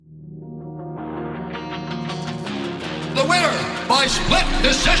by split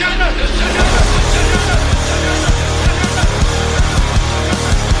decision.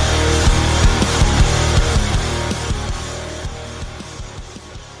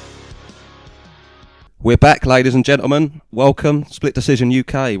 We're back, ladies and gentlemen. Welcome, Split Decision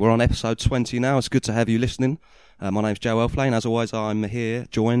UK. We're on episode 20 now. It's good to have you listening. My name's Joe Elflane. As always, I'm here,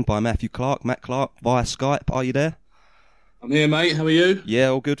 joined by Matthew Clark. Matt Clark, via Skype. Are you there? I'm here, mate. How are you? Yeah,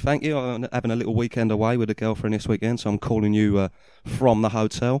 all good, thank you. I'm having a little weekend away with a girlfriend this weekend, so I'm calling you from the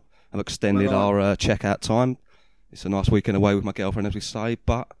hotel. I've extended our checkout time. It's a nice weekend away with my girlfriend, as we say,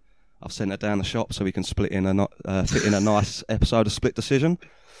 but I've sent her down the shop so we can fit in a nice episode of Split Decision.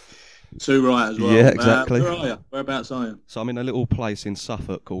 Too right as well. Yeah, exactly. Where are you? Whereabouts are you? So I'm in a little place in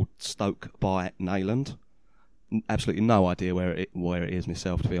Suffolk called Stoke by Nayland. Absolutely no idea where it is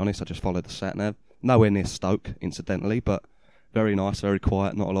myself, to be honest. I just followed the sat nav. Nowhere near Stoke, incidentally, but very nice, very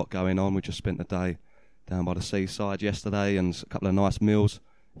quiet, not a lot going on. We just spent the day down by the seaside yesterday and a couple of nice meals,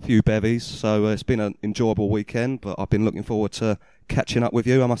 a few bevies. So it's been an enjoyable weekend, but I've been looking forward to catching up with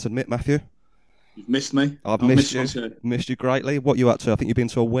you, I must admit, Matthew. You've missed me. I've missed you. Missed you greatly. What are you up to? I think you've been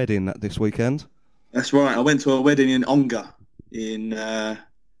to a wedding this weekend. That's right. I went to a wedding in Ongar in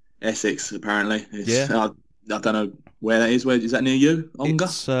Essex, apparently. I don't know where that is. Where is that near you, Ongar?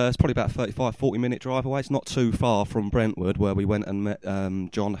 It's probably about a 35-40 minute drive away. It's not too far from Brentwood, where we went and met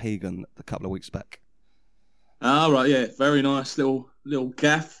John Hegan a couple of weeks back. Oh, right, yeah. Very nice little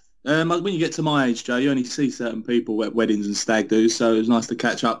gaff. When you get to my age, Joe, you only see certain people at weddings and stag do's, so it was nice to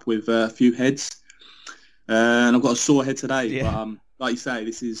catch up with a few heads. And I've got a sore head today, yeah. But like you say,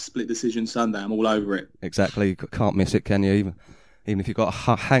 this is Split Decision Sunday. I'm all over it. Exactly. You can't miss it, can you? Even if you've got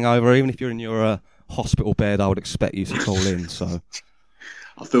a hangover, even if you're in your hospital bed, I would expect you to call in. So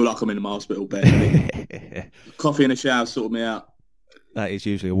I feel like I'm in my hospital bed. Coffee and a shower sorted me out. That is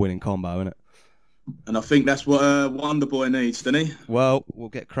usually a winning combo, isn't it? And I think that's what Wonder Boy needs, doesn't he? Well, we'll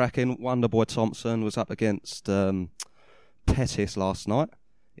get cracking. Wonder Boy Thompson was up against Pettis last night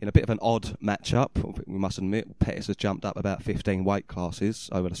in a bit of an odd matchup. We must admit, Pettis has jumped up about 15 weight classes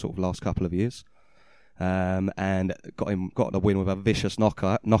over the sort of last couple of years, and got the win with a vicious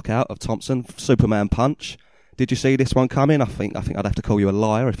knockout of Thompson. Superman punch. Did you see this one coming? I think I'd have to call you a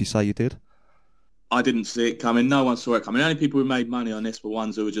liar if you say you did. I didn't see it coming. No one saw it coming. The only people who made money on this were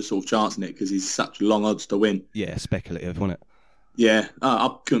ones who were just sort of chancing it because he's such long odds to win. Yeah, speculative, wasn't it? Yeah,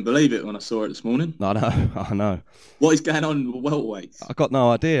 I couldn't believe it when I saw it this morning. I know. What is going on with welterweights? I got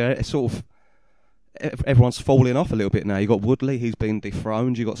no idea. It's sort of everyone's falling off a little bit now. You got Woodley, he's been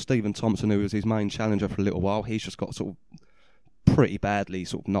dethroned. You got Stephen Thompson, who was his main challenger for a little while. He's just got sort of pretty badly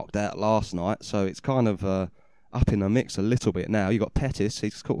sort of knocked out last night. So it's kind of up in the mix a little bit now. You got Pettis.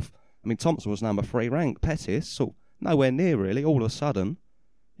 He's sort of, I mean, Thompson was number 3 ranked. Pettis, sort of nowhere near really. All of a sudden,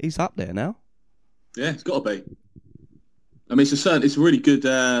 he's up there now. Yeah, it's got to be. I mean, it's a really good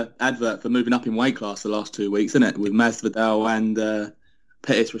advert for moving up in weight class the last 2 weeks, isn't it? With Masvidal and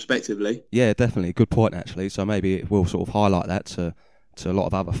Pettis, respectively. Yeah, definitely. Good point, actually. So maybe it will sort of highlight that to a lot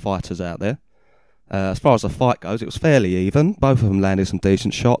of other fighters out there. As far as the fight goes, it was fairly even. Both of them landed some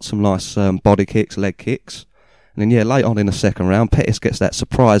decent shots, some nice body kicks, leg kicks. And then, late on in the second round, Pettis gets that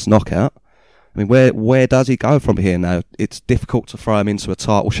surprise knockout. I mean, where does he go from here now? It's difficult to throw him into a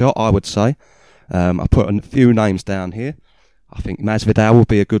title shot, I would say. I put a few names down here. I think Masvidal would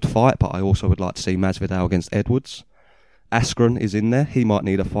be a good fight, but I also would like to see Masvidal against Edwards. Askren is in there. He might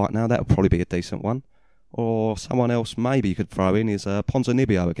need a fight now. That would probably be a decent one. Or someone else maybe you could throw in is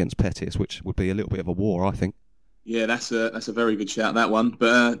Ponzinibbio against Pettis, which would be a little bit of a war, I think. Yeah, that's a very good shout, that one.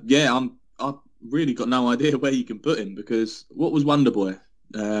 But I've really got no idea where you can put him, because what was Wonderboy?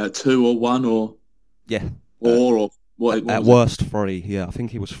 2 or 1 or... Yeah. Or what? At worst 3, yeah. I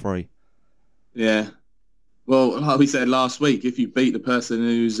think he was 3. Yeah. Well, like we said last week, if you beat the person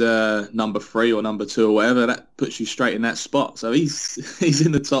who's number 3 or number 2 or whatever, that puts you straight in that spot. So he's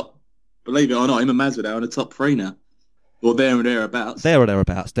in the top, believe it or not, him and Masvidal in the top 3 now. Or there or thereabouts. There or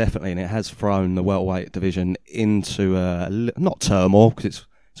thereabouts, definitely. And it has thrown the welterweight division into, not turmoil, because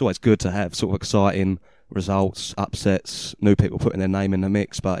it's always good to have sort of exciting results, upsets, new people putting their name in the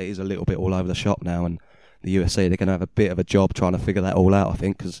mix, but it is a little bit all over the shop now. And the UFC, they're going to have a bit of a job trying to figure that all out, I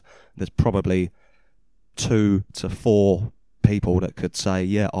think, because there's probably 2 to 4 people that could say,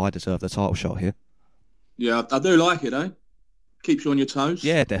 yeah, I deserve the title shot here. Yeah, I do like it, though. Keeps you on your toes.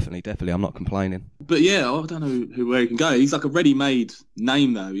 Yeah, definitely. I'm not complaining. But yeah, I don't know where he can go. He's like a ready-made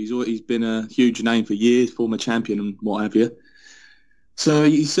name, though. He's been a huge name for years, former champion and what have you. So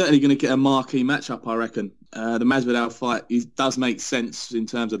he's certainly going to get a marquee matchup, I reckon. The Masvidal fight does make sense in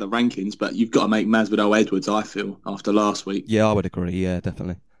terms of the rankings, but you've got to make Masvidal Edwards, I feel, after last week. Yeah, I would agree. Yeah,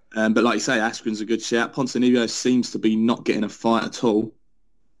 definitely. But like you say, Askren's a good shout. Ponzinibbio seems to be not getting a fight at all.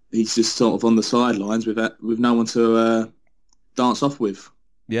 He's just sort of on the sidelines with no one to dance off with.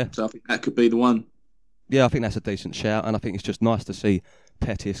 Yeah. So I think that could be the one. Yeah, I think that's a decent shout, and I think it's just nice to see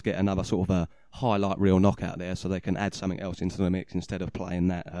Pettis get another sort of a highlight reel knockout there, so they can add something else into the mix instead of playing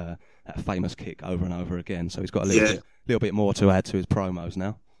that famous kick over and over again. So he's got a little bit more to add to his promos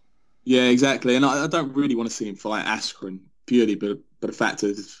now. Yeah, exactly. And I don't really want to see him fight Askren purely, but the fact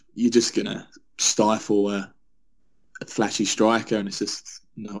is you're just gonna stifle a flashy striker, and it's just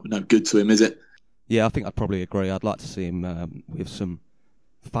no good to him, is it? Yeah, I think I'd probably agree. I'd like to see him with some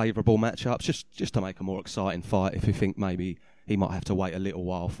favourable matchups, just to make a more exciting fight. If you think maybe he might have to wait a little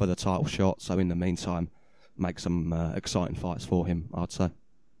while for the title shot, so in the meantime, make some exciting fights for him, I'd say.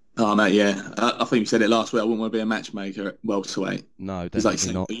 Oh, mate, yeah. I think you said it last week. I wouldn't want to be a matchmaker at welterweight. No,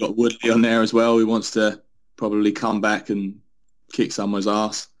 definitely not. You've got Woodley on there as well, who wants to probably come back and kick someone's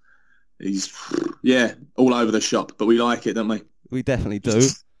ass. He's, all over the shop, but we like it, don't we? We definitely do.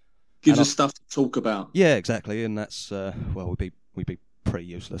 Gives us stuff to talk about. Yeah, exactly, and that's, we'd be pretty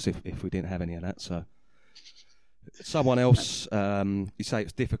useless if we didn't have any of that, so... Someone else, you say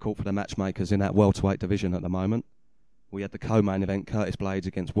it's difficult for the matchmakers in that welterweight division at the moment. We had the co-main event, Curtis Blades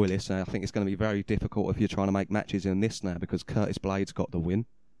against Willis, and I think it's going to be very difficult if you're trying to make matches in this now, because Curtis Blades got the win.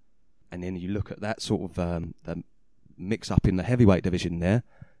 And then you look at that sort of the mix-up in the heavyweight division there.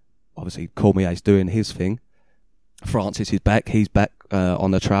 Obviously, Cormier's doing his thing. Francis is back. He's back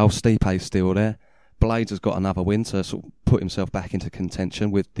on the trail. Stipe's still there. Blades has got another win to sort of put himself back into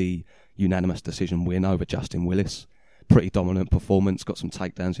contention with the unanimous decision win over Justin Willis. Pretty dominant performance. Got some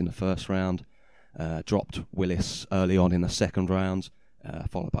takedowns in the first round. Dropped Willis early on in the second round,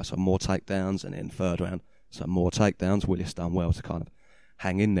 followed by some more takedowns, and then third round, some more takedowns. Willis done well to kind of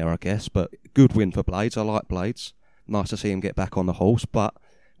hang in there, I guess. But good win for Blades. I like Blades. Nice to see him get back on the horse. But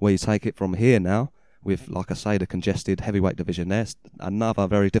where you take it from here now, with, like I say, the congested heavyweight division there, another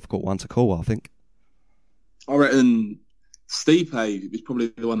very difficult one to call, I think. I reckon Stipe is probably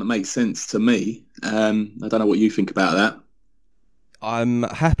the one that makes sense to me. I don't know what you think about that. I'm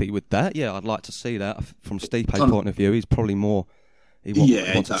happy with that. Yeah, I'd like to see that. From Stipe's point of view, he's probably more... He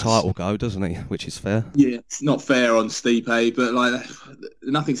wants a title go, doesn't he? Which is fair. Yeah, it's not fair on Stipe, but like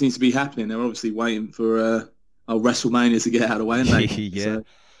nothing seems to be happening. They're obviously waiting for WrestleMania to get out of the way, aren't they? Yeah. So,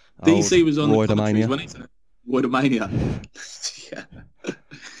 DC was on Roydomania. the Roydomania. Yeah.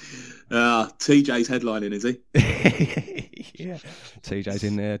 TJ's headlining, is he? Yeah. TJ's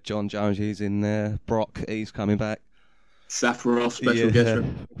in there. John Jones is in there. Brock, he's coming back. Safarov, special guest.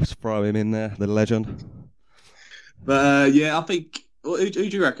 Let's throw him in there, the legend. But I think, who do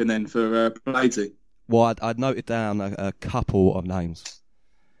you reckon then for Bladesy? Well, I'd noted down a couple of names.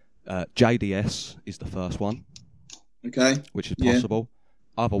 JDS is the first one. Okay. Which is possible.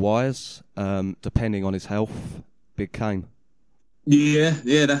 Otherwise, depending on his health, Big Kane. Yeah,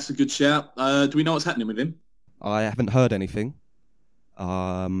 that's a good shout. Do we know what's happening with him? I haven't heard anything.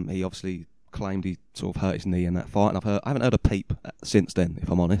 He obviously claimed he sort of hurt his knee in that fight, and I haven't heard a peep since then, if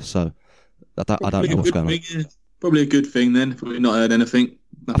I'm honest. So I don't know what's going on. Yeah. Probably a good thing then, if we've not heard anything.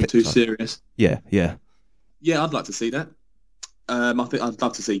 Nothing too serious. Yeah. Yeah, I'd like to see that. I think I'd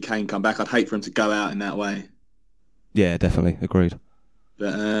love to see Kane come back. I'd hate for him to go out in that way. Yeah, definitely. Agreed.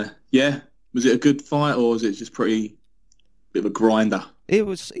 But, was it a good fight, or was it just pretty bit of a grinder? It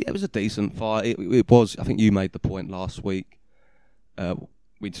was a decent fight. It was, I think you made the point last week.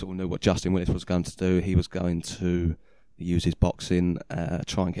 We sort of knew what Justin Willis was going to do. He was going to use his boxing,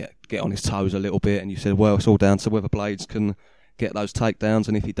 try and get on his toes a little bit, and you said, well, it's all down to whether Blades can get those takedowns,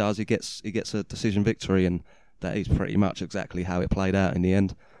 and if he does, he gets a decision victory, and that is pretty much exactly how it played out in the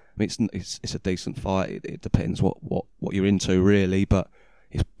end. I mean, it's a decent fight. It depends what you're into, really, but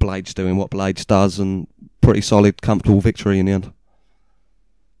it's Blades doing what Blades does, and pretty solid, comfortable victory in the end.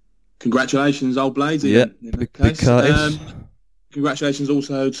 Congratulations, old Blades. Yeah, big Curtis. Congratulations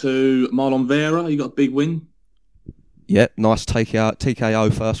also to Marlon Vera. You got a big win. Yeah, nice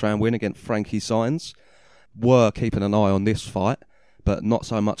TKO first round win against Frankie Saenz. Were keeping an eye on this fight, but not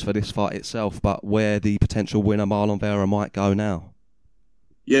so much for this fight itself, but where the potential winner Marlon Vera might go now.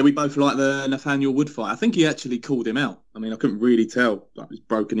 Yeah, we both like the Nathaniel Wood fight. I think he actually called him out. I mean, I couldn't really tell, like his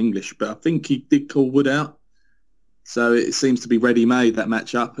broken English, but I think he did call Wood out. So it seems to be ready-made, that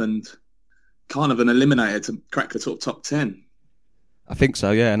matchup, and kind of an eliminator to crack the sort of top 10. I think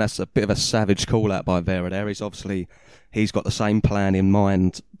so, yeah, and that's a bit of a savage call-out by Vera there. He's got the same plan in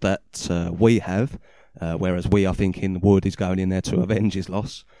mind that we have, whereas we are thinking Wood is going in there to avenge his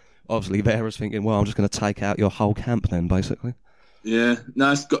loss. Obviously, Vera's thinking, well, I'm just going to take out your whole camp then, basically. Yeah,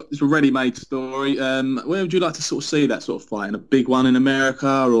 no, it's a ready-made story. Where would you like to sort of see that sort of fight? In a big one in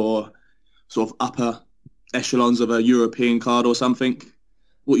America, or sort of upper echelons of a European card or something?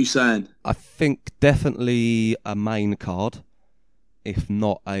 What are you saying? I think definitely a main card, if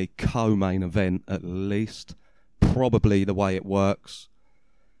not a co-main event at least. Probably the way it works.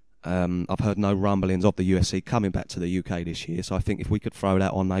 I've heard no rumblings of the UFC coming back to the UK this year, so I think if we could throw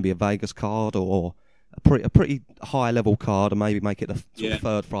that on maybe a Vegas card or a pretty high level card and maybe make it the sort of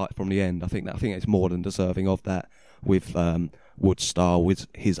third fight from the end, I think it's more than deserving of that with Woodstar, with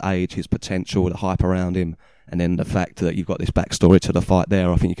his age, his potential, the hype around him, and then the fact that you've got this backstory to the fight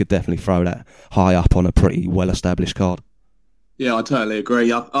there. I think you could definitely throw that high up on a pretty well established card. Yeah, I totally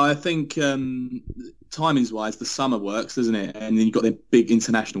agree. I think timings-wise, the summer works, doesn't it? And then you've got the big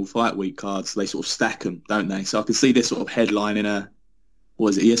international fight week cards. They sort of stack them, don't they? So I can see this sort of headline in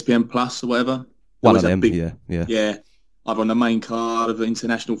ESPN Plus or whatever? One of them, yeah. Yeah, either on the main card of the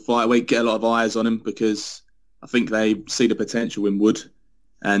international fight week, get a lot of eyes on him because I think they see the potential in Wood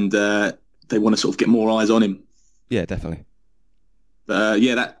and they want to sort of get more eyes on him. Yeah, definitely. But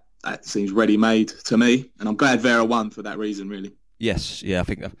that seems ready-made to me, and I'm glad Vera won for that reason, really. Yes, yeah, I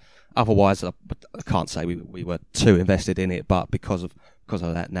think otherwise I can't say we were too invested in it, but because of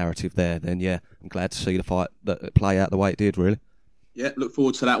that narrative there, then yeah, I'm glad to see the fight that play out the way it did, really. Yeah, look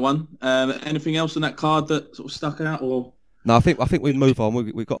forward to that one. Anything else on that card that sort of stuck out, or? No, I think we move on.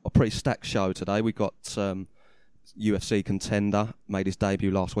 We've got a pretty stacked show today. We got UFC contender made his debut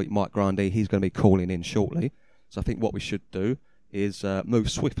last week, Mike Grundy. He's going to be calling in shortly. So I think what we should do is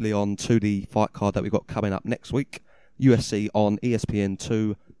move swiftly on to the fight card that we've got coming up next week. UFC on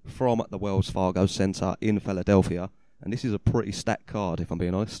ESPN2 from the Wells Fargo Centre in Philadelphia. And this is a pretty stacked card, if I'm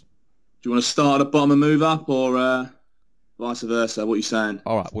being honest. Do you want to start at the bottom and move up, or vice versa? What are you saying?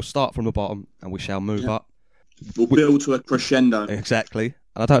 All right, we'll start from the bottom and we shall move up. We'll build to a crescendo. Exactly.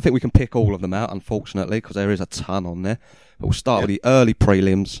 And I don't think we can pick all of them out, unfortunately, because there is a ton on there. But we'll start with the early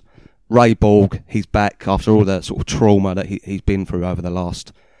prelims. Ray Borg, he's back after all the sort of trauma that he's been through over the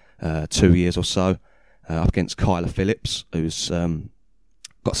last 2 years or so, up against Kyler Phillips, who's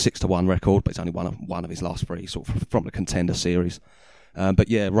got 6-1 record, but he's only one of his last three, sort of from the Contender Series. But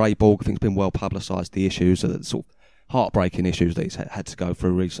yeah, Ray Borg, I think, has been well publicised. The issues, the sort of heartbreaking issues that he's had to go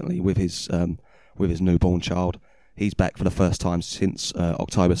through recently with his newborn child. He's back for the first time since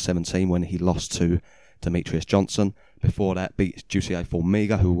October 17 when he lost to Demetrius Johnson. Before that, beat Jussier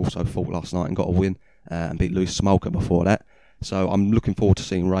Formiga, who also fought last night and got a win, and beat Louis Smolka before that. So I'm looking forward to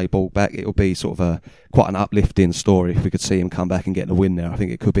seeing Ray Borg back. It'll be sort of quite an uplifting story if we could see him come back and get the win there. I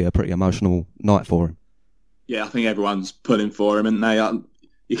think it could be a pretty emotional night for him. Yeah, I think everyone's pulling for him, and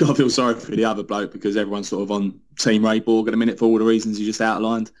you can't feel sorry for the other bloke because everyone's sort of on Team Ray Borg at the minute for all the reasons you just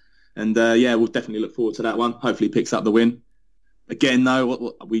outlined. And we'll definitely look forward to that one. Hopefully he picks up the win. Again,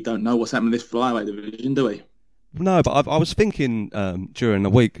 though, we don't know what's happening in this flyweight division, do we? No, but I was thinking during the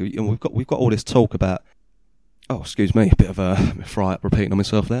week, and we've got all this talk about. Oh, excuse me, a bit of a fry up repeating on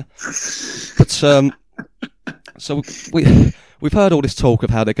myself there. But so we've heard all this talk of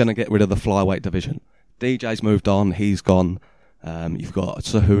how they're going to get rid of the flyweight division. DJ's moved on, he's gone. You've got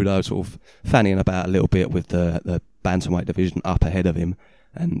Cejudo sort of fanning about a little bit with the bantamweight division up ahead of him.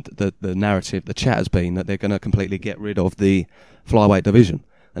 And the narrative, the chat has been that they're going to completely get rid of the flyweight division.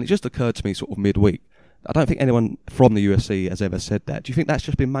 And it just occurred to me sort of midweek. I don't think anyone from the UFC has ever said that. Do you think that's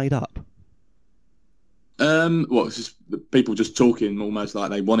just been made up? It's just people just talking almost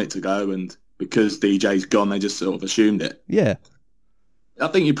like they want it to go, and because DJ's gone, they just sort of assumed it. Yeah. I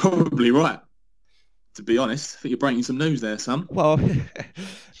think you're probably right, to be honest. I think you're breaking some news there, Sam. Well,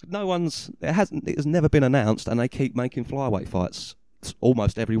 it has never been announced, and they keep making flyweight fights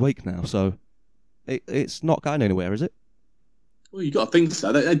almost every week now, so it's not going anywhere, is it? Well, you got to think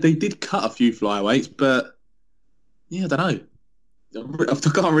so. They did cut a few flyweights, but I don't know. I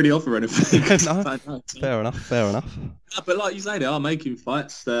can't really offer anything. No, fair enough. But like you say, they are making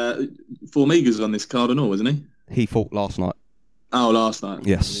fights. Formiga's on this card and all, wasn't he? He fought last night. Oh, last night.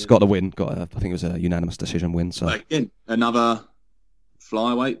 Yes, got the win. I think it was a unanimous decision win. So but again, another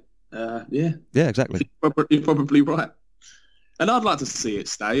flyweight. Yeah, exactly. You're probably right. And I'd like to see it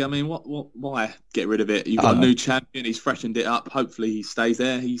stay. I mean, why get rid of it? You've got a new champion. He's freshened it up. Hopefully he stays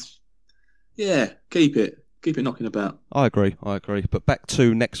there. Keep it knocking about. I agree. But back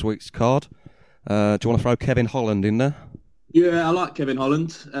to next week's card. Do you want to throw Kevin Holland in there? Yeah, I like Kevin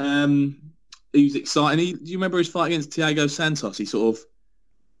Holland. He's exciting. Do you remember his fight against Thiago Santos? He I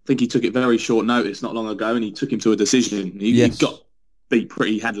think he took it very short notice not long ago, and he took him to a decision. He got beat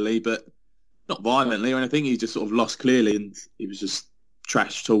pretty handily, but not violently or anything. He just sort of lost clearly, and he was just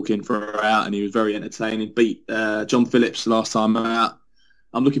trash talking throughout, and he was very entertaining. Beat John Phillips last time out.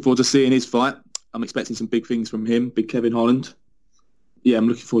 I'm looking forward to seeing his fight. I'm expecting some big things from him, big Kevin Holland. Yeah, I'm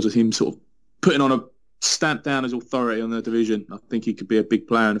looking forward to him sort of putting on a stamp down his authority on the division. I think he could be a big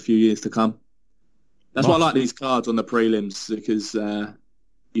player in a few years to come. That's why I like these cards on the prelims, because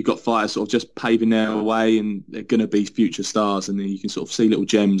you've got fighters sort of just paving their way, and they're going to be future stars, and then you can sort of see little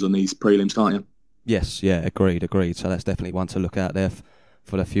gems on these prelims, can't you? Yes, yeah, agreed. So that's definitely one to look out there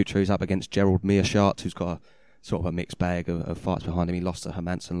for the future. He's up against Gerald Meerschaert, who's got a sort of a mixed bag of fights behind him. He lost to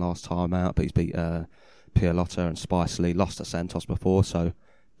Hermansson last time out, but he's beat Pialotta and Spice Lee, lost to Santos before, so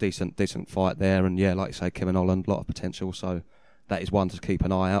decent fight there. And yeah, like you say, Kevin Holland, a lot of potential, so that is one to keep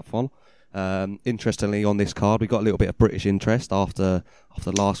an eye out for. Interestingly, on this card, we got a little bit of British interest after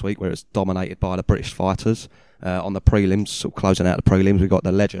last week, where it was dominated by the British fighters. On the prelims, sort of closing out the prelims, we got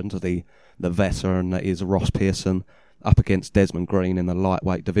the legend, the veteran, that is Ross Pearson, up against Desmond Green in the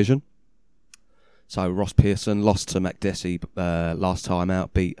lightweight division. So Ross Pearson lost to Makdessi last time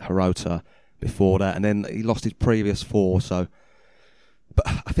out, beat Hirota before that, and then he lost his previous 4. So, but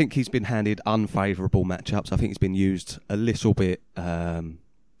I think he's been handed unfavourable matchups. I think he's been used a little bit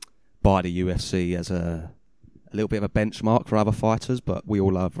by the UFC as a little bit of a benchmark for other fighters. But we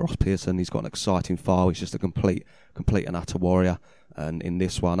all love Ross Pearson. He's got an exciting file. He's just a complete and utter warrior. And in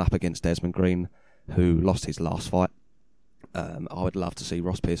this one, up against Desmond Green, who lost his last fight, I would love to see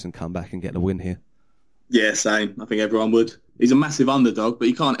Ross Pearson come back and get the win here. Yeah, same. I think everyone would. He's a massive underdog, but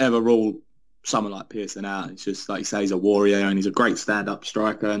you can't ever rule someone like Pearson out. It's just, like you say, he's a warrior, and he's a great stand-up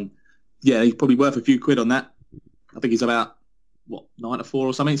striker. And yeah, he's probably worth a few quid on that. I think he's about, 9 to 4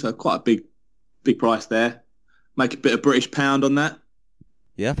 or something? So quite a big price there. Make a bit of British pound on that.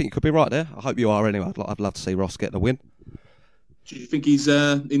 Yeah, I think you could be right there. I hope you are anyway. I'd love to see Ross get the win. Do you think he's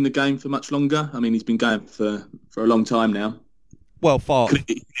in the game for much longer? I mean, he's been going for a long time now. Well, far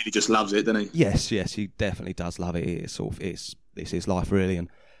he just loves it, doesn't he? Yes, he definitely does love it. It's his life really, and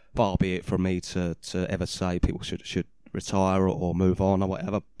far be it from me to ever say people should retire or move on or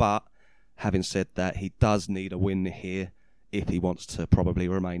whatever. But having said that, he does need a win here if he wants to probably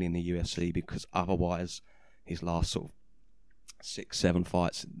remain in the UFC, because otherwise his last sort of 6-7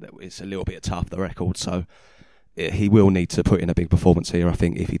 fights, it's a little bit tough, the record. So he will need to put in a big performance here, I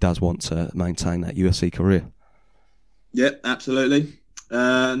think, if he does want to maintain that UFC career. Yep, absolutely.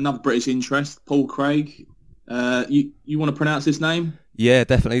 Another British interest, Paul Craig. You want to pronounce his name? Yeah,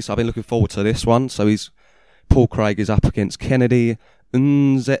 definitely. So I've been looking forward to this one. So Paul Craig is up against Kennedy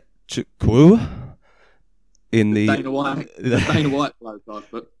Nzechukwu in the Dana White bloke, I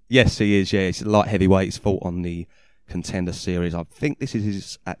put. Yes, he is. Yeah, he's a light heavyweight. He's fought on the Contender Series. I think this is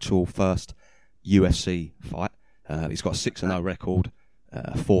his actual first UFC fight. He's got a 6-0 record,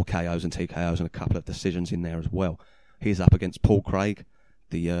 4 KOs and TKOs, and a couple of decisions in there as well. He's up against Paul Craig,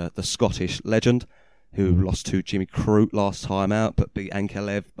 the Scottish legend, who lost to Jimmy Crute last time out, but beat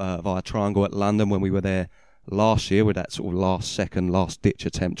Ankalaev via triangle at London when we were there last year with that sort of last-ditch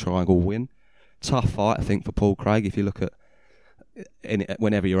attempt triangle win. Tough fight, I think, for Paul Craig. If you look at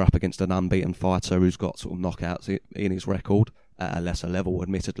whenever you're up against an unbeaten fighter who's got sort of knockouts in his record at a lesser level,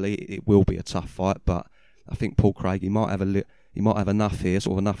 admittedly, it will be a tough fight. But I think Paul Craig, he might have enough here,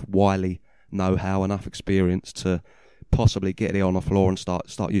 sort of enough wily know-how, enough experience to possibly get it on the floor and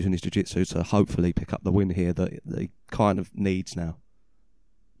start using his jiu-jitsu to hopefully pick up the win here that he kind of needs now.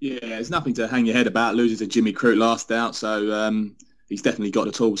 Yeah, there's nothing to hang your head about. Losing to Jimmy Crute last out, so he's definitely got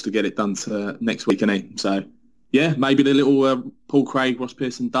the tools to get it done to next week, hasn't he? So yeah, maybe the little Paul Craig, Ross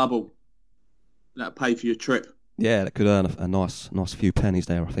Pearson double. That'll pay for your trip. Yeah, that could earn a nice few pennies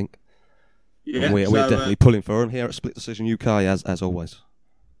there, I think. Yeah, and we're definitely pulling for him here at Split Decision UK, as always.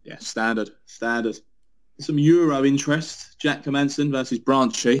 Yeah, standard. Some Euro interest. Jack Hermansson versus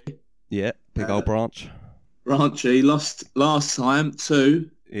Branchy. Yeah, big old Branch. Branchy lost last time to,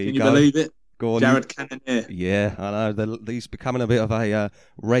 can you believe it? Jared Cannonier. Yeah, I know. He's becoming a bit of a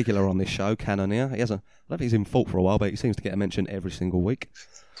regular on this show, Cannonier. I don't know if he's in fault for a while, but he seems to get a mention every single week.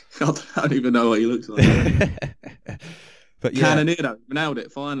 I don't even know what he looks like. But yeah, Cannonier, though, nailed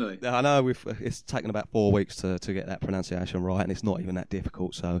it finally. I know it's taken about 4 weeks to get that pronunciation right, and it's not even that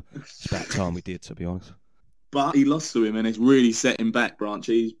difficult. So it's about time we did, to be honest. But he lost to him, and it's really set him back. Branch,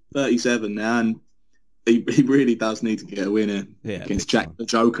 he's 37 now, and he really does need to get a winner against Jack the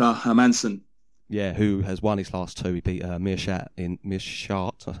Joker Hermansson. Yeah, who has won his last 2. He beat Meerschaert,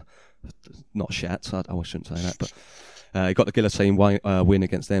 not Shat. I shouldn't say that, but he got the guillotine win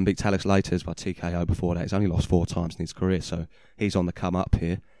against them. Beat Talis Lates by TKO before that. He's only lost 4 times in his career, so he's on the come up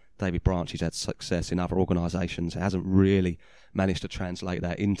here. David Branch, he's had success in other organisations. It hasn't really managed to translate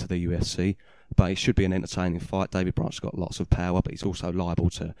that into the UFC. But it should be an entertaining fight. David Branch's got lots of power, but he's also liable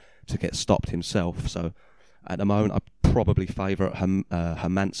to get stopped himself. So at the moment, I probably favour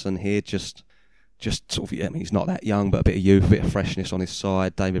Hermansson here. Just sort of, I mean, he's not that young, but a bit of youth, a bit of freshness on his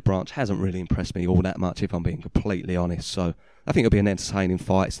side. David Branch hasn't really impressed me all that much, if I'm being completely honest. So I think it'll be an entertaining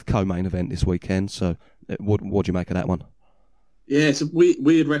fight. It's the co-main event this weekend. So what do you make of that one? Yeah, it's a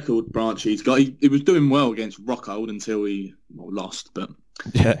weird record Branch he's got. He was doing well against Rockhold until he lost, but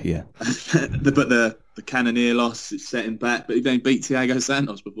yeah. but the Cannonier loss is set him back. But he then beat Thiago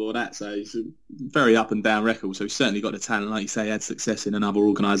Santos before that, so it's a very up and down record. So he's certainly got the talent. Like you say, he had success in another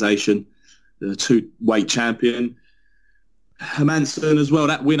organisation, the 2-weight champion. Hermansson as well.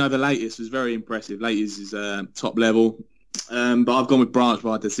 That win over Leightis was very impressive. Leightis is top level. But I've gone with Branch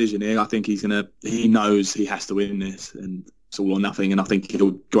by decision here. I think he knows he has to win this, and it's all or nothing, and I think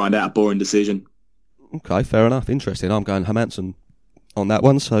he'll grind out a boring decision. Okay, fair enough. Interesting. I'm going Hermansson on that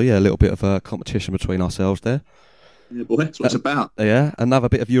one. So, yeah, a little bit of a competition between ourselves there. Yeah, boy, that's what it's about. Yeah, another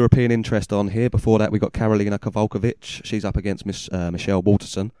bit of European interest on here. Before that, we got Karolina Kowalkiewicz. She's up against Michelle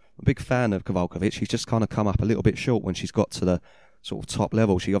Waterson. I'm a big fan of Kowalkiewicz. She's just kind of come up a little bit short when she's got to the sort of top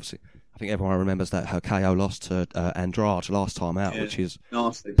level. She obviously... I think everyone remembers that her KO loss to Andrade last time out, which is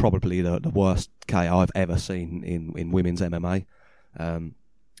nasty. Probably the worst KO I've ever seen in women's MMA.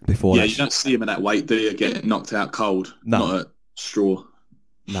 Before you don't see him at that weight, do you? Get knocked out cold. No. Not a straw.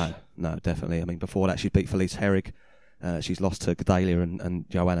 No, definitely. I mean, before that, she beat Felice Herrig. She's lost to Gedalia and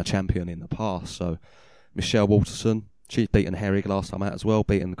Joanna Champion in the past. So Michelle Waterson, she's beaten Herrig last time out as well,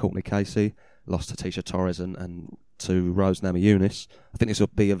 beaten Courtney Casey, lost to Tisha Torres and to Rose Namajunas. I think this will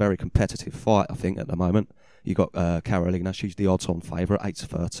be a very competitive fight, I think, at the moment. You got Karolina, she's the odds-on favourite,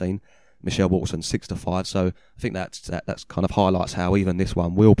 8-13. Michelle Waterson, 6-5. So I think that's kind of highlights how even this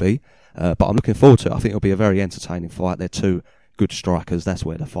one will be. But I'm looking forward to it. I think it'll be a very entertaining fight. They're two good strikers. That's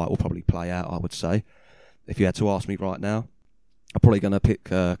where the fight will probably play out, I would say. If you had to ask me right now, I'm probably going to pick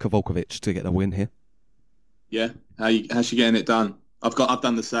Kowalkiewicz to get the win here. Yeah, how's she getting it done? I've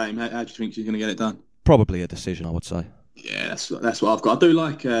done the same. How do you think she's going to get it done? Probably a decision, I would say. Yeah, that's what I've got. I do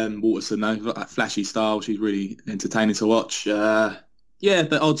like Waterson though. Got that flashy style. She's really entertaining to watch. Yeah,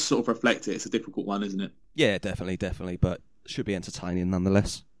 the odds sort of reflect it. It's a difficult one, isn't it? Yeah, definitely, but should be entertaining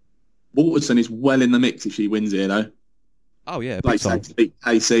nonetheless. Waterson is well in the mix if she wins here though. Oh yeah, like to beat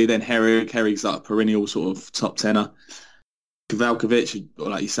AC, then Herrig's like a perennial sort of top tenner. Kowalkiewicz,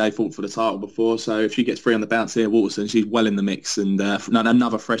 like you say, fought for the title before, so if she gets free on the bounce here, Waterson, she's well in the mix, and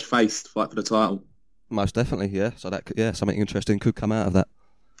another fresh face to fight for the title. Most definitely, yeah. So something interesting could come out of that.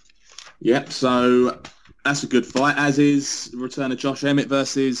 Yep. So that's a good fight. As is the return of Josh Emmett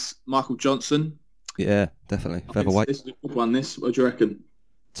versus Michael Johnson. Yeah, definitely. Featherweight. This is a good one. What do you reckon?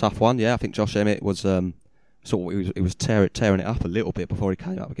 Tough one. Yeah, I think Josh Emmett was he was tearing it up a little bit before he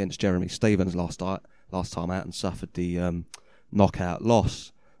came up against Jeremy Stevens last time out and suffered the knockout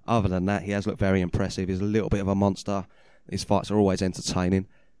loss. Other than that, he has looked very impressive. He's a little bit of a monster. His fights are always entertaining.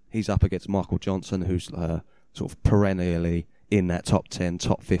 He's up against Michael Johnson, who's sort of perennially in that top 10,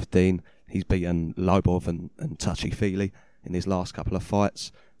 top 15. He's beaten Lobov and Touchy-Feely in his last couple of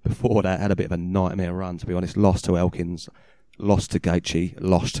fights. Before that, had a bit of a nightmare run, to be honest. Lost to Elkins, lost to Gaethje,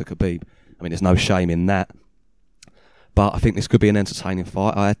 lost to Khabib. I mean, there's no shame in that. But I think this could be an entertaining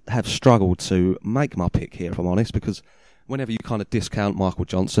fight. I have struggled to make my pick here, if I'm honest, because whenever you kind of discount Michael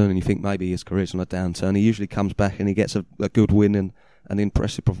Johnson and you think maybe his career's on a downturn, he usually comes back and he gets a good win and an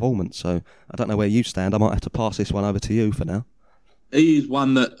impressive performance. So I don't know where you stand. I might have to pass this one over to you for now. He's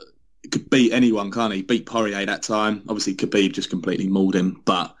one that could beat anyone, can't he? Beat Poirier that time. Obviously, Khabib just completely mauled him.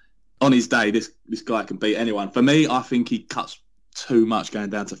 But on his day, this guy can beat anyone. For me, I think he cuts too much going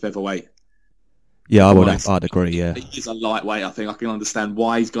down to featherweight. Yeah, I'd agree, yeah. He's a lightweight, I think. I can understand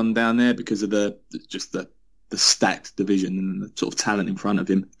why he's gone down there because of the stacked division and the sort of talent in front of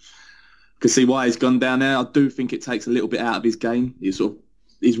him. I can see why he's gone down there. I do think it takes a little bit out of his game. His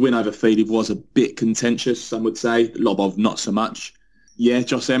win over Feely was a bit contentious, some would say. Lobov, not so much. Yeah,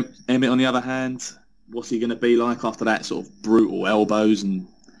 Josh Emmett, on the other hand, what's he going to be like after that sort of brutal elbows? And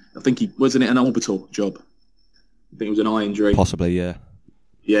I think wasn't it an orbital job? I think it was an eye injury. Possibly, yeah.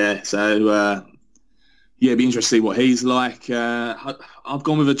 Yeah, so... it'd be interesting to see what he's like. I've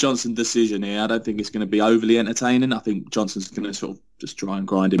gone with a Johnson decision here. I don't think it's going to be overly entertaining. I think Johnson's going to sort of just try and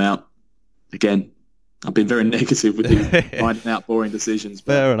grind him out. Again, I've been very negative with him grinding out boring decisions.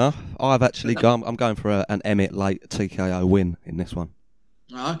 Fair enough. I'm going for an Emmett late TKO win in this one.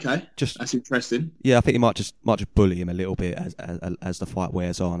 Oh, okay, that's interesting. Yeah, I think he might just bully him a little bit as the fight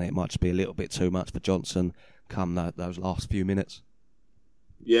wears on. It might just be a little bit too much for Johnson come those last few minutes.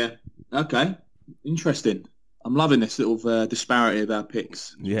 Yeah. Okay. Interesting. I'm loving this little disparity of our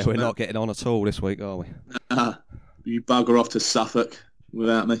picks. Yeah, we're not getting on at all this week, are we? You bugger off to Suffolk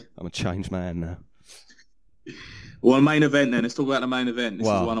without me. I'm a changed man now. Well, a main event then. Let's talk about the main event. This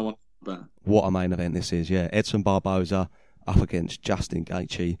is the one I want to talk about. What a main event this is, yeah. Edson Barboza up against Justin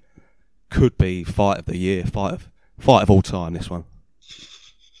Gaethje. Could be fight of the year, fight of all time, this one.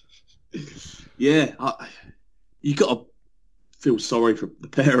 Yeah, you got to feel sorry for the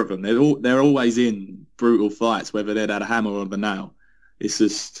pair of them. They're always in brutal fights, whether they'd had a hammer or the nail. It's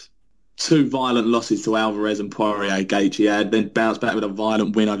just two violent losses to Alvarez and Poirier. Gaethje had, then bounced back with a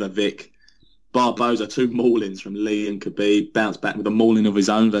violent win over Vic. Barboza, 2 maulings from Lee and Khabib, bounced back with a mauling of his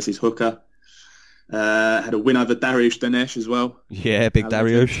own versus Hooker. Had a win over Dariush Dinesh as well. Yeah, big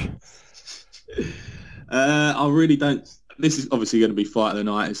Dariush. I really don't. This is obviously going to be fight of the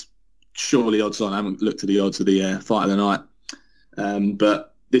night. It's surely odds on. I haven't looked at the odds of the fight of the night,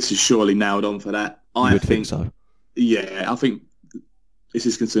 but this is surely nailed on for that. I think so. Yeah, I think this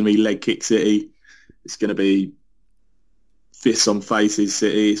is going to be leg kick city. It's going to be fists on faces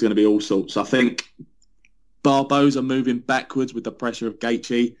city. It's going to be all sorts. I think Barboza moving backwards with the pressure of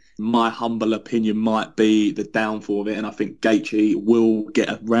Gaethje, my humble opinion, might be the downfall of it, and I think Gaethje will get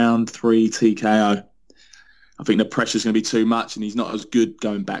a round 3 TKO. I think the pressure's going to be too much, and he's not as good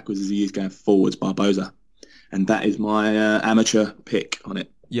going backwards as he is going forwards, Barboza. And that is my amateur pick on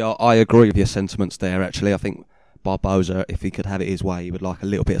it. Yeah, I agree with your sentiments there, actually. I think Barboza, if he could have it his way, he would like a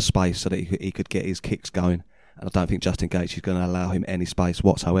little bit of space so that he could get his kicks going. And I don't think Justin Gaethje is going to allow him any space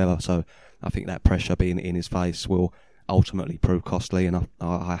whatsoever. So I think that pressure being in his face will ultimately prove costly. And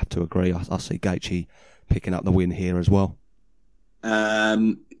I have to agree. I see Gaethje picking up the win here as well.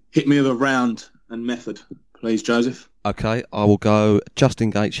 Hit me with a round and method, please, Joseph. Okay, I will go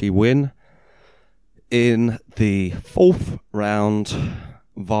Justin Gaethje win in the 4th round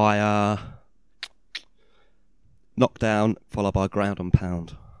via knockdown followed by ground and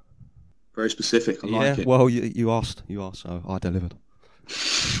pound. Very specific. I like it. Well, you asked, so I delivered.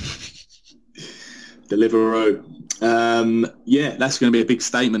 Deliveroo. Yeah, that's going to be a big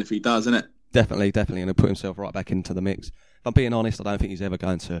statement if he does, isn't it? Definitely going to put himself right back into the mix. If I'm being honest, I don't think he's ever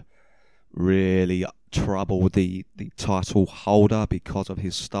going to really trouble the title holder because of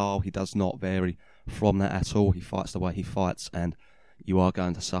his style. He does not vary from that at all. He fights the way he fights, and you are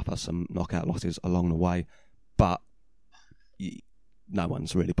going to suffer some knockout losses along the way. But no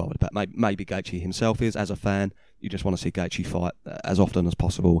one's really bothered about. Maybe Gaethje himself is. As a fan, you just want to see Gaethje fight as often as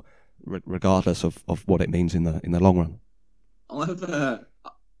possible, regardless of what it means in the long run. I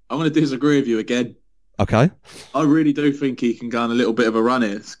want to disagree with you again. Okay. I really do think he can go on a little bit of a run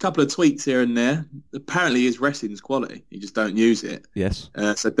here. There's a couple of tweaks here and there. Apparently his wrestling's quality. You just don't use it. Yes.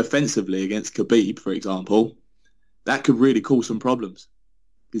 So defensively against Khabib, for example, that could really cause some problems.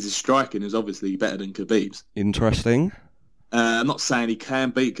 Because his striking is obviously better than Khabib's. Interesting. I'm not saying he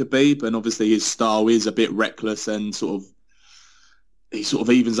can beat Khabib, and obviously his style is a bit reckless and he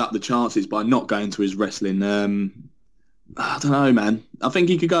evens up the chances by not going to his wrestling. I don't know, man. I think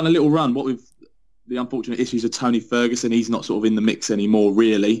he could go on a little run. What with the unfortunate issues of Tony Ferguson, he's not in the mix anymore,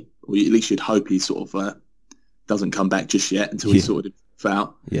 really. Or at least you'd hope he doesn't come back just yet until he's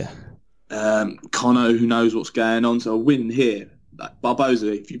out. Yeah. Conor, who knows what's going on, so a win here. Like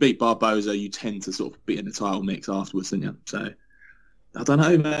Barboza, if you beat Barboza, you tend to be in the title mix afterwards, don't you? So, I don't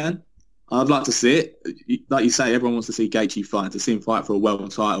know, man. I'd like to see it. Like you say, everyone wants to see Gaethje fight. To see him fight for a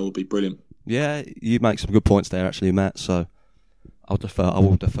world title would be brilliant. Yeah, you make some good points there, actually, Matt. So, I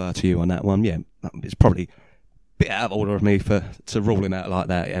will defer to you on that one. Yeah, it's probably a bit out of order of me to rule him out like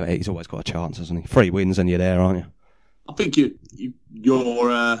that. Yeah, he's always got a chance, hasn't he? 3 wins and you're there, aren't you? I think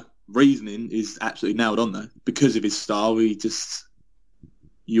your reasoning is absolutely nailed on, though. Because of his style,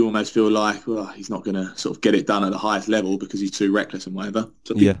 you almost feel like, well, he's not going to get it done at the highest level because he's too reckless and whatever.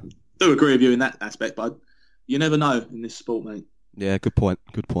 So I do agree with you in that aspect, but you never know in this sport, mate. Yeah, good point.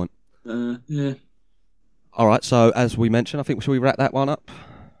 Yeah. All right, so as we mentioned, should we wrap that one up?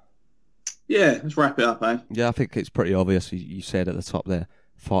 Yeah, let's wrap it up, eh? Yeah, I think it's pretty obvious. You said at the top there,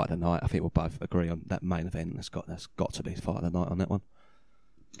 fight of the night. I think we'll both agree on that main event. That's got to be fight of the night on that one.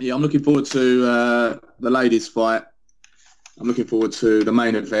 Yeah, I'm looking forward to the ladies' fight. I'm looking forward to the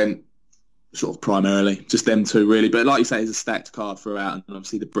main event, primarily. Just them two, really. But like you say, it's a stacked card throughout. And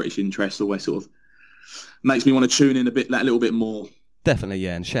obviously the British interest always makes me want to tune in that little bit more. Definitely,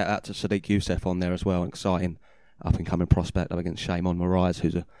 yeah. And shout out to Sadiq Youssef on there as well. An exciting up-and-coming prospect up against Shimon Moraes,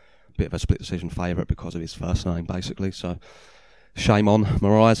 who's a bit of a split decision favourite because of his first name, basically. So Shimon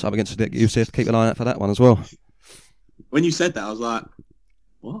Moraes up against Sadiq Youssef. Keep an eye out for that one as well. When you said that, I was like,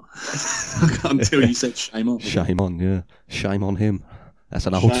 what? Until you said shame on. Shame on, yeah. Shame on him. That's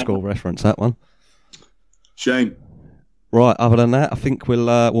an old school reference, that one. Shame. Right, other than that, I think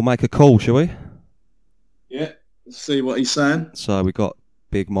we'll make a call, shall we? Yeah, let's see what he's saying. So we got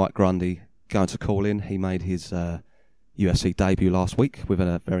big Mike Grundy going to call in. He made his UFC debut last week with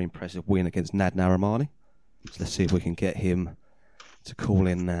a very impressive win against Nad Narimani. So let's see if we can get him to call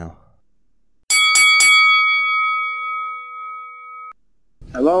in now.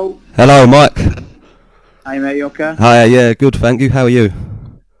 Hello. Hello, Mike. Hi, mate. You okay? Hi, yeah, good, thank you. How are you?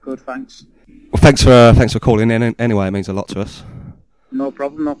 Good, thanks. Well, thanks for calling in. Anyway, it means a lot to us. No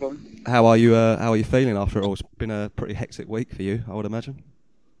problem. How are you? How are you feeling after it all? It's been a pretty hectic week for you, I would imagine.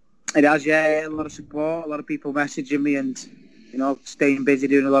 It has, yeah. A lot of support, a lot of people messaging me, and staying busy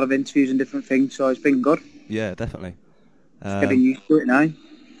doing a lot of interviews and different things. So it's been good. Yeah, definitely. Getting used to it now.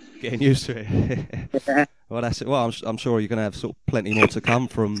 Getting used to it. Yeah. Well, that's it. Well, I'm sure you're going to have sort of plenty more to come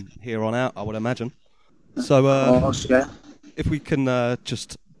from here on out, I would imagine. So, yeah. if we can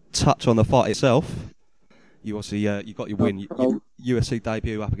just touch on the fight itself, you obviously you got your win, your UFC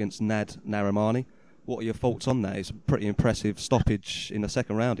debut up against Nad Narimani. What are your thoughts on that? It's a pretty impressive stoppage in the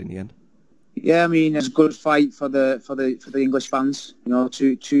second round in the end. Yeah, I mean, it's a good fight for the English fans.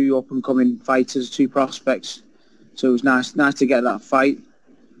 Two up and coming fighters, two prospects. So it was nice to get that fight.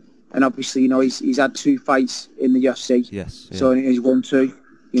 And obviously, he's had two fights in the UFC. Yes. Yeah. So he's won two.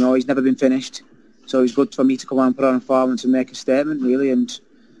 He's never been finished. So it's good for me to come on and put on a form and to make a statement, really, and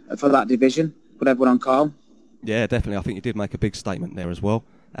for that division, put everyone on calm. Yeah, definitely. I think you did make a big statement there as well.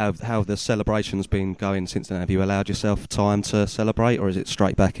 How have the celebrations been going since then? Have you allowed yourself time to celebrate, or is it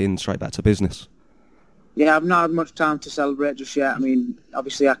straight back to business? Yeah, I've not had much time to celebrate just yet. I mean,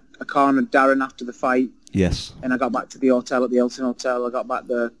 obviously, I cornered Darren after the fight. Yes. And I got back to the hotel at the Hilton Hotel. I got back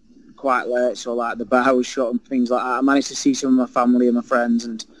there quite late, so the bar was shut and things like that. I managed to see some of my family and my friends,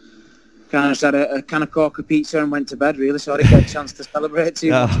 and kind of just had a kind of cork of pizza and went to bed, really. So I didn't get a chance to celebrate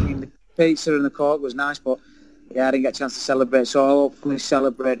too much. I mean, the pizza and the cork was nice, but yeah, I didn't get a chance to celebrate. So I'll hopefully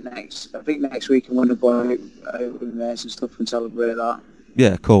celebrate next week and want to go out with mates and stuff and celebrate that.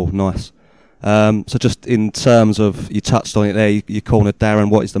 Yeah, cool, nice. So just in terms of, you touched on it there, you cornered Darren.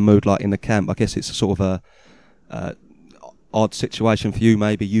 What is the mood like in the camp? I guess it's a sort of a odd situation for you.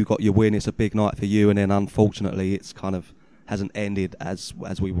 Maybe you got your win, it's a big night for you, and then unfortunately it's kind of hasn't ended as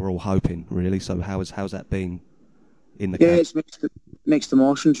we were all hoping, really. So how's that been in the camp? Yeah, it's mixed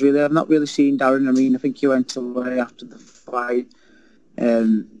emotions, really. I've not really seen Darren. I mean, I think he went away after the fight,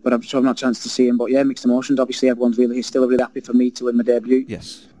 but I've not had a chance to see him. But yeah, mixed emotions. Obviously, he's still really happy for me to win my debut.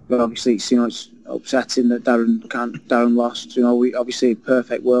 Yes. But obviously, it's upsetting that Darren lost. We obviously,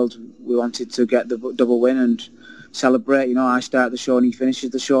 perfect world, we wanted to get the double win and celebrate. I start the show and he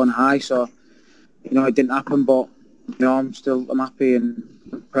finishes the show on high. So, it didn't happen, but I'm happy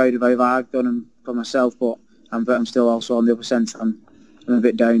and proud of how I've done and for myself. But I'm still also on the other sense. I'm a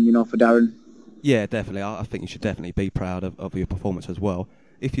bit down, for Darren. Yeah, definitely. I think you should definitely be proud of your performance as well.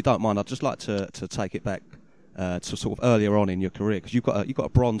 If you don't mind, I'd just like to take it back to sort of earlier on in your career, because you got a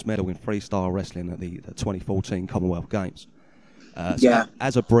bronze medal in freestyle wrestling at the 2014 Commonwealth Games. So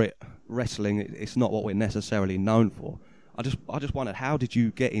as a Brit, wrestling, it's not what we're necessarily known for. I just wondered, how did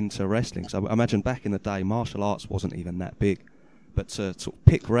you get into wrestling? So I imagine back in the day, martial arts wasn't even that big, but to sort of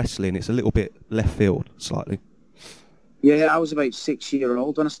pick wrestling, it's a little bit left field, slightly. Yeah, I was about 6 years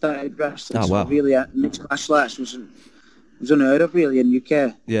old when I started wrestling. Oh, wow. So really, mixed martial arts was unheard of, really, in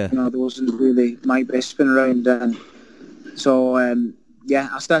UK. Yeah. There wasn't really Mike Bisping around then. So,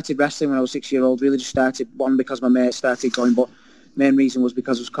 I started wrestling when I was 6 years old. Really just started, one, because my mate started going, but main reason was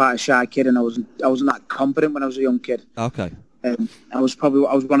because I was quite a shy kid and I wasn't that confident when I was a young kid. Okay. I was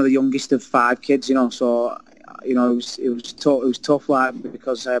one of the youngest of 5 kids, so it was tough, like,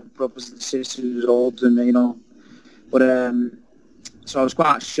 because I had brothers and sisters who was older than me, but so I was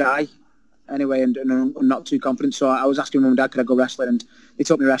quite shy anyway, and not too confident. So I was asking Mum and Dad, could I go wrestling, and they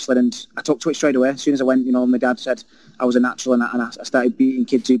took me wrestling, and I took to it straight away. As soon as I went, my dad said I was a natural, and I started beating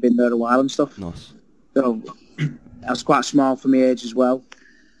kids who'd been there a while and stuff. Nice. So I was quite small for my age as well,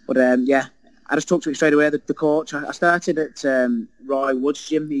 but I just took to it straight away. The coach, I started at Roy Wood's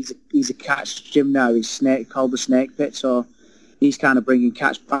gym. He's a catch gym now. He's called the Snake Pit, so he's kind of bringing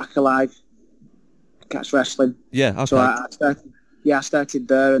catch back alive, catch wrestling. Yeah, okay. So I started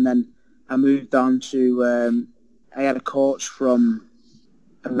there, and then I moved on to, I had a coach from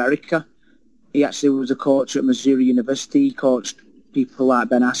America. He actually was a coach at Missouri University. He coached people like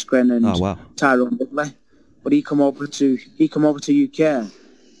Ben Askren and Tyrone Woodley. But he come over to UK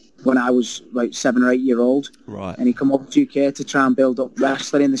when I was like 7 or 8 years old. Right. And he come over to UK to try and build up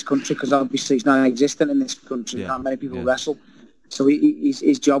wrestling in this country, because obviously it's non-existent in this country. Not many people wrestle. So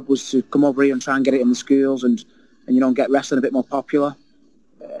his job was to come over here and try and get it in the schools and get wrestling a bit more popular.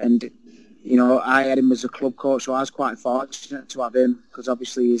 And you know, I had him as a club coach, so I was quite fortunate to have him because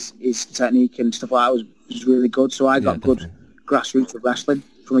obviously his technique and stuff like that was really good. So I got good grassroots of wrestling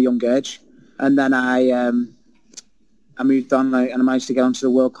from a young age, and then I moved on and I managed to get onto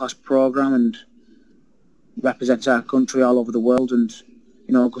the world class program and represent our country all over the world, and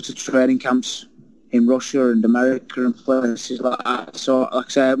you know, go to training camps in Russia and America and places like that. So, like I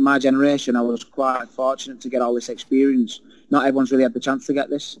said, my generation, I was quite fortunate to get all this experience. Not everyone's really had the chance to get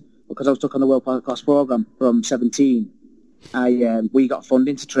this because I was stuck on the world class program from 17. We got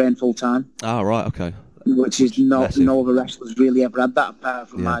funding to train full time. Oh, right, okay. Which is no other wrestlers really ever had that apart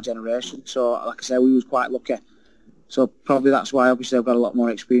from my generation. So, like I said, we was quite lucky. So probably that's why obviously I've got a lot more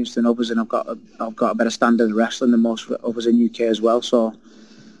experience than others, and I've got a better standard of wrestling than most others in UK as well. So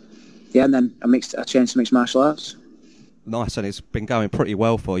yeah, and then I changed to mixed martial arts. Nice, and it's been going pretty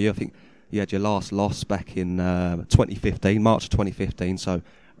well for you. I think you had your last loss back in 2015, March 2015, so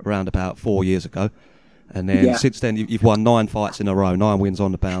around about 4 years ago. And then since then you've won 9 fights in a row, 9 wins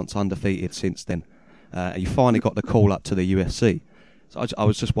on the bounce, undefeated since then. You finally got the call up to the UFC. So I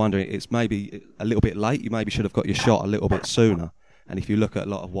was just wondering, it's maybe a little bit late. You maybe should have got your shot a little bit sooner. And if you look at a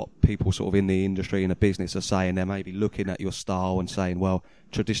lot of what people sort of in the industry, in the business are saying, they're maybe looking at your style and saying, well,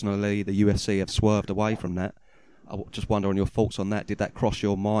 traditionally the UFC have swerved away from that. I just wonder on your thoughts on that. Did that cross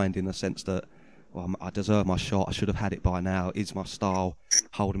your mind in the sense that, well, I deserve my shot, I should have had it by now, is my style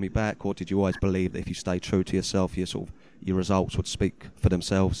holding me back? Or did you always believe that if you stay true to yourself, your results would speak for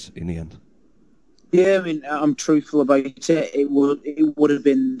themselves in the end? Yeah, I mean, I'm truthful about it. It would have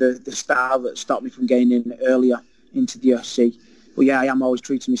been the style that stopped me from getting in earlier into the UFC. But yeah, I am always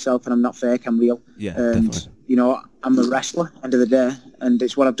true to myself, and I'm not fake, I'm real. Yeah, and, definitely. You know, I'm a wrestler, end of the day, and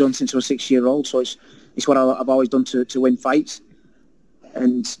it's what I've done since I was 6-year-old, so it's what I've always done to win fights.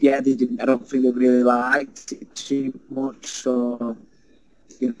 And yeah, I don't think they really liked it too much, so,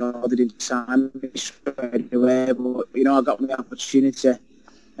 you know, they didn't sign me straight away, but, you know, I got my opportunity.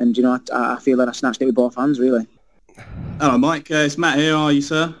 And, you know, I feel that I snatched it with both hands, really. Hello, Mike. It's Matt here. How are you,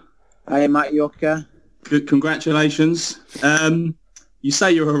 sir? Hi, Matt. You okay? Good. Congratulations. You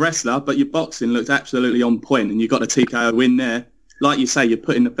say you're a wrestler, but your boxing looked absolutely on point, and you got a TKO win there. Like you say, you're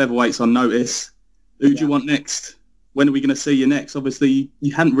putting the featherweights on notice. Who do you want next? When are we going to see you next? Obviously,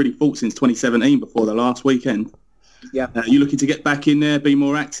 you hadn't really fought since 2017 before the last weekend. Yeah. You looking to get back in there, be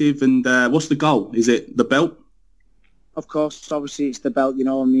more active, and what's the goal? Is it the belt? Of course, obviously it's the belt, you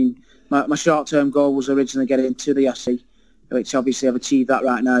know. I mean, my short-term goal was originally getting into the UFC, which obviously I've achieved that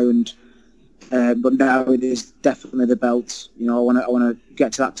right now, and but now it is definitely the belt. You know, I want to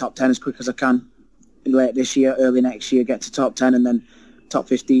get to that top 10 as quick as I can late this year, early next year, get to top 10 and then top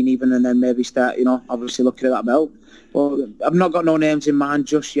 15 even, and then maybe start, you know, obviously looking at that belt. Well, I've not got no names in mind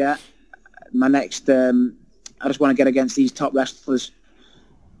just yet. My next, I just want to get against these top wrestlers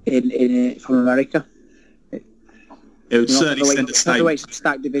from America. It would certainly send a statement. It's a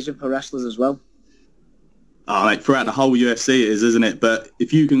stacked division for wrestlers as well. Oh, like throughout the whole UFC it is, isn't it? But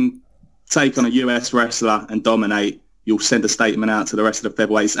if you can take on a US wrestler and dominate, you'll send a statement out to the rest of the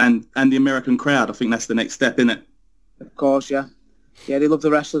featherweights and the American crowd. I think that's the next step, isn't it? Of course, yeah. Yeah, they love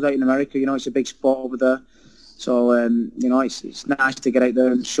the wrestlers out in America. You know, it's a big sport over there. So, you know, it's nice to get out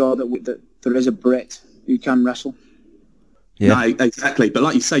there and show that there is a Brit who can wrestle. Yeah. No, exactly. But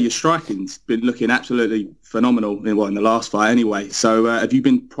like you say, your striking's been looking absolutely phenomenal in the last fight anyway. So have you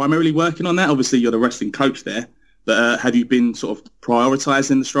been primarily working on that? Obviously, you're the wrestling coach there. But have you been sort of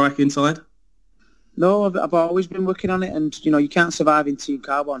prioritising the striking side? No, I've always been working on it. And, you know, you can't survive in Team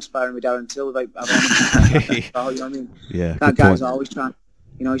Carbon sparring with Darren Till without having you know what I mean? Yeah, that guy's always trying,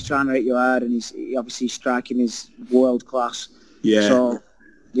 you know, he's trying to hit you hard, and he obviously striking is world class. Yeah. So,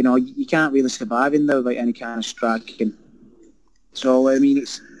 you know, you can't really survive in there without any kind of striking. So, I mean,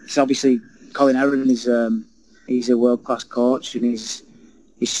 it's obviously Colin Aaron is he's a world-class coach, and he's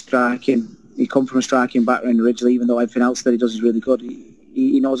striking. He come from a striking background originally, even though everything else that he does is really good.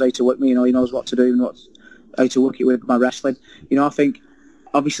 He knows how to work me, you know, he knows what to do and how to work it with my wrestling. You know, I think,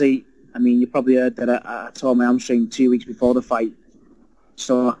 obviously, I mean, you probably heard that I tore my hamstring 2 weeks before the fight,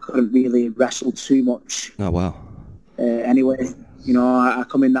 so I couldn't really wrestle too much. Oh, wow. Anyway, you know, I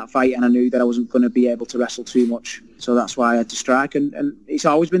come in that fight and I knew that I wasn't going to be able to wrestle too much. So that's why I had to strike. And it's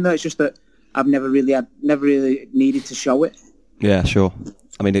always been there. It's just that I've never really needed to show it. Yeah, sure.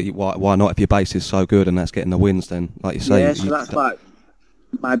 I mean, why not? If your base is so good and that's getting the wins, then, like you say... Yeah, so that's like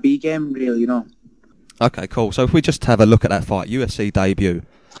my B game, really, you know. Okay, cool. So if we just have a look at that fight, UFC debut,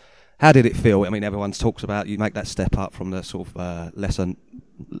 how did it feel? I mean, everyone talks about you make that step up from the sort of lesser...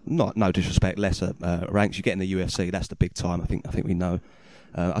 no disrespect, lesser ranks you get in the UFC. That's the big time. I think we know.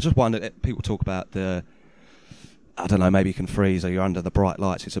 I just wondered, people talk about the I don't know, maybe you can freeze or you're under the bright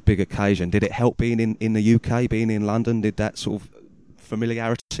lights. It's a big occasion. Did it help being in the UK, being in London? Did that sort of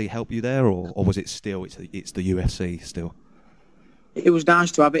familiarity help you there, or was it still, it's the UFC still? It was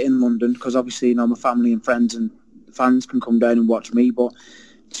nice to have it in London because obviously, my family and friends and fans can come down and watch me. But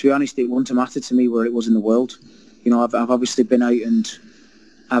to be honest, it wouldn't have mattered to me where it was in the world. I've obviously been out and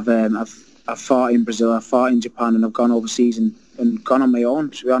I've fought in Brazil, I've fought in Japan, and I've gone overseas and gone on my own.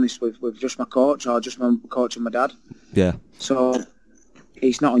 To be honest, with just my coach or just my coach and my dad. Yeah. So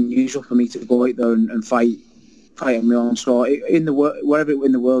it's not unusual for me to go out there and fight on my own. So wherever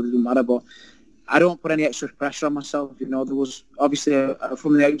in the world, it doesn't matter. But I don't put any extra pressure on myself. There was obviously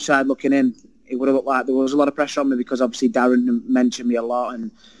from the outside looking in, it would have looked like there was a lot of pressure on me because obviously Darren mentioned me a lot,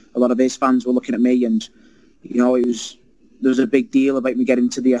 and a lot of his fans were looking at me, and there was a big deal about me getting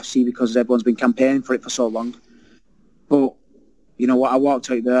to the UFC because everyone's been campaigning for it for so long. But I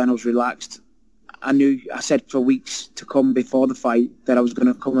walked out there and I was relaxed. I said for weeks to come before the fight that I was going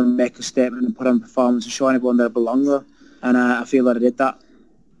to come and make a statement and put on a performance and show everyone that I belong there, and I feel that I did that.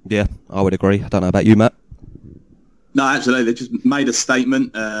 Yeah, I would agree. I don't know about you, Matt. No, absolutely. They just made a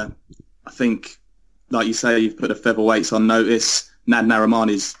statement. I think, like you say, you've put the featherweights on notice. Nad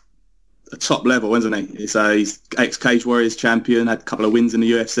Narimani's a top level, isn't he? He's ex-Cage Warriors champion, had a couple of wins in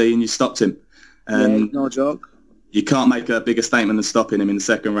the UFC, and you stopped him. Yeah, no joke. You can't make a bigger statement than stopping him in the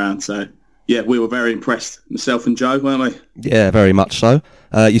second round. So, yeah, we were very impressed, myself and Joe, weren't we? Yeah, very much so.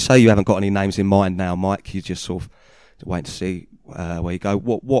 You say you haven't got any names in mind now, Mike. You just sort of waiting to see where you go.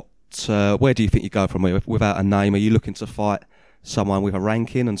 Where do you think you go from here? Without a name, are you looking to fight someone with a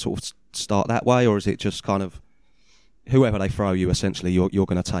ranking and sort of start that way, or is it just kind of whoever they throw you, essentially, you're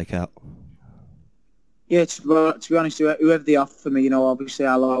going to take out? Yeah, to be honest, whoever they offer me, obviously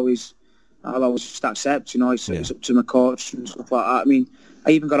I'll always just accept. It's up to my coach and stuff like that. I mean,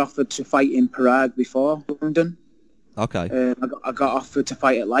 I even got offered to fight in Prague before London. Okay. I got offered to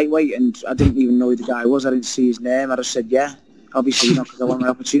fight at lightweight, and I didn't even know who the guy was. I didn't see his name. I just said yeah, obviously, because I want my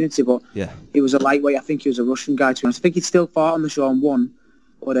opportunity. But yeah, it was a lightweight. I think he was a Russian guy. To be honest, I think he'd still fought on the show and won,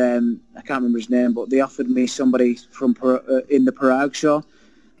 but I can't remember his name. But they offered me somebody from in the Prague show,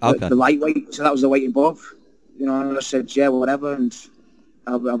 the lightweight. So that was the weight above. And I said yeah, whatever, and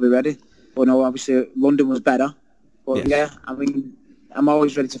I'll be ready. But no, obviously London was better. But yeah, I mean, I'm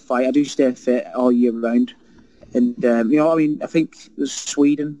always ready to fight. I do stay fit all year round. And, I think there's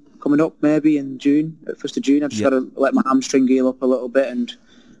Sweden coming up maybe in June, 1st of June. I've just got to let my hamstring heal up a little bit and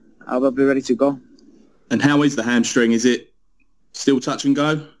I'll be ready to go. And how is the hamstring? Is it still touch and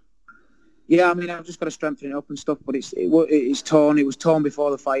go? Yeah, I mean, I've just got to strengthen it up and stuff, but it's torn. It was torn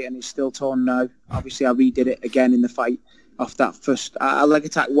before the fight and it's still torn now. Obviously, I redid it again in the fight off that first. I leg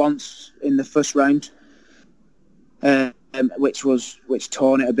attack once in the first round, which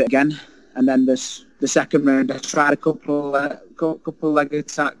torn it a bit again. And then the second round, I tried a couple leg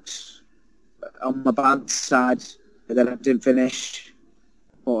attacks on my bad side, but then I didn't finish.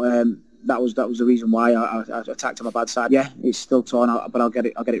 But that was the reason why I attacked on my bad side. Yeah, it's still torn out, but I'll get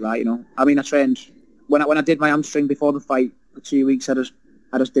it right. I mean, I trained when I did my hamstring before the fight for 2 weeks. I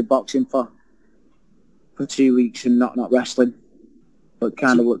just did boxing for 2 weeks and not wrestling, but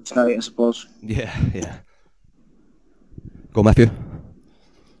kind of worked out, I suppose. Yeah. Go on, Matthew.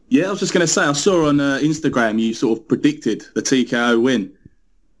 Yeah, I was just going to say, I saw on Instagram you sort of predicted the TKO win.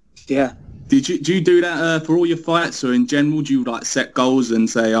 Yeah. Do you do that for all your fights, or in general, do you set goals and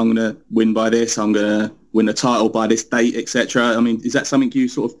say, I'm going to win by this, I'm going to win the title by this date, etc.? I mean, is that something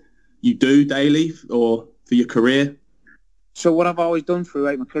you do daily or for your career? So what I've always done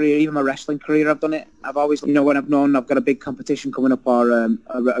throughout my career, even my wrestling career, I've done it. I've always, when I've known I've got a big competition coming up or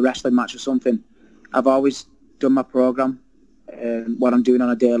a wrestling match or something, I've always done my programme. What I'm doing on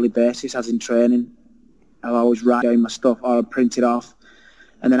a daily basis, as in training. I'll always write down my stuff or print it off,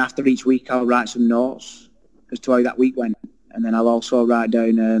 and then after each week I'll write some notes as to how that week went, and then I'll also write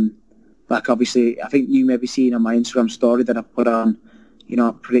down obviously I think you may be seeing on my Instagram story that I put on,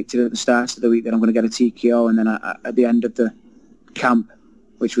 I predicted at the start of the week that I'm going to get a TKO, and then at the end of the camp,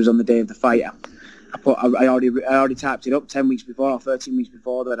 which was on the day of the fight, I already typed it up 10 weeks before or 13 weeks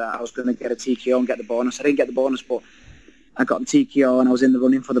before that I was going to get a TKO and get the bonus. I didn't get the bonus, but I got the TKO and I was in the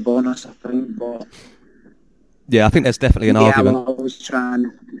running for the bonus, I think. But yeah, I think there's definitely an argument. I was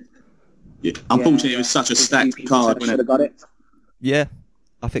trying. Yeah, unfortunately, it was such a stacked card. I should have got it. Yeah,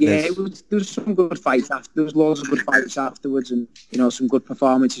 I think. Yeah, there was some good fights after. There was loads of good fights afterwards, and some good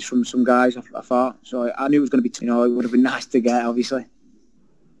performances from some guys. I thought so. I knew it was going to be. It would have been nice to get, obviously.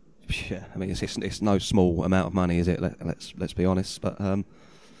 Yeah, I mean it's no small amount of money, is it? Let's be honest, but.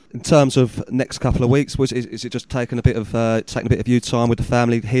 in terms of next couple of weeks, is it just taking a bit of you time with the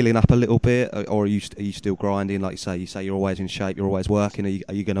family, healing up a little bit, or are you still grinding? Like you say you're always in shape, you're always working.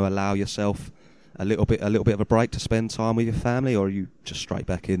 Are you going to allow yourself a little bit of a break to spend time with your family, or are you just straight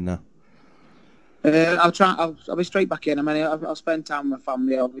back in now? I'll be straight back in. I mean, I'll spend time with my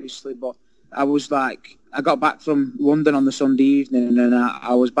family, obviously, but I got back from London on the Sunday evening, and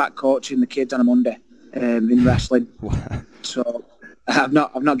I was back coaching the kids on a Monday in wrestling. Wow. So I've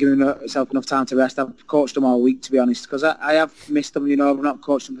not given myself enough time to rest. I've coached them all week, to be honest, because I have missed them. I've not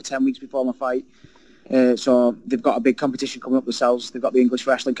coached them for 10 weeks before my fight. So they've got a big competition coming up themselves. They've got the English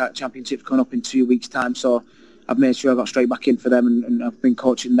Wrestling Championships coming up in 2 weeks' time. So I've made sure I got straight back in for them, and I've been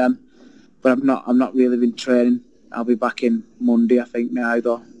coaching them. But I've not really been training. I'll be back in Monday, I think, now,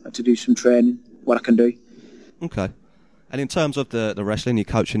 though, to do some training, what I can do. Okay. And in terms of the wrestling, you're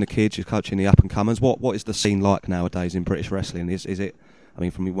coaching the kids, you're coaching the up-and-comers. What is the scene like nowadays in British wrestling? Is it, I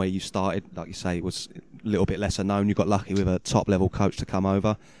mean, from where you started, like you say, it was a little bit lesser known. You got lucky with a top-level coach to come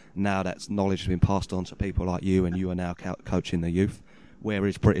over. Now that knowledge has been passed on to people like you, and you are now coaching the youth. Where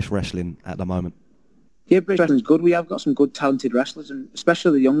is British wrestling at the moment? Yeah, British wrestling's good. We have got some good, talented wrestlers, and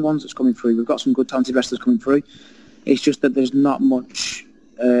especially the young ones that's coming through. We've got some good, talented wrestlers coming through. It's just that there's not much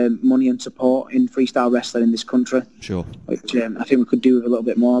money and support in freestyle wrestling in this country. Sure. Which I think we could do with a little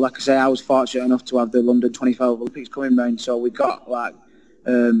bit more. Like I say, I was fortunate enough to have the London 25 Olympics coming round, so we got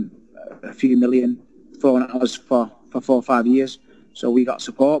a few million thrown at us for 4 or 5 years. So we got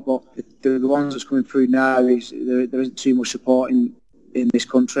support, but the ones that's coming through now is there isn't too much support in this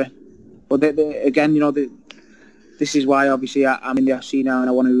country. But again, this is why obviously I'm in the FC now, and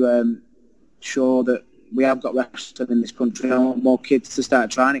I want to show that we have got wrestling in this country. I want more kids to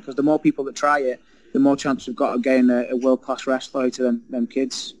start trying it, because the more people that try it, the more chance we've got of getting a world-class wrestler out of them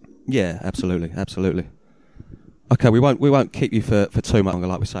kids. Yeah, absolutely. Okay, we won't keep you for too much longer.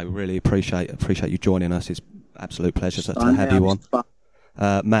 Like we say, we really appreciate you joining us. It's an absolute pleasure to have you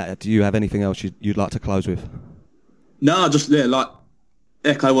on. Matt, do you have anything else you'd like to close with? No, just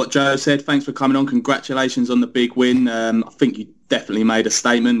echo what Joe said. Thanks for coming on. Congratulations on the big win. I think you definitely made a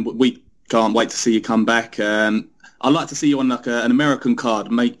statement. We can't wait to see you come back. I'd like to see you on like an American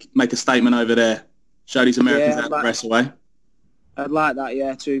card. Make a statement over there. Show these Americans how to wrestle, eh? I'd like that,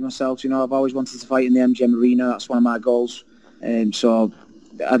 yeah, too, myself. I've always wanted to fight in the MGM Arena. That's one of my goals. So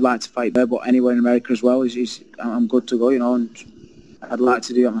I'd like to fight there, but anywhere in America as well, I'm good to go, and I'd like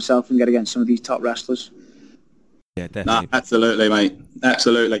to do that myself and get against some of these top wrestlers. Yeah, definitely. No, absolutely, mate.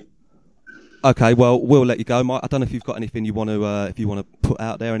 Absolutely. Okay, well, we'll let you go, Mike. I don't know if you've got anything you want to put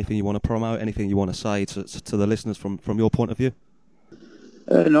out there, anything you want to promote, anything you want to say to the listeners from your point of view.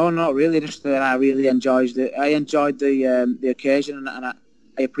 No, not really. Just that I really enjoyed it. I enjoyed the occasion, and I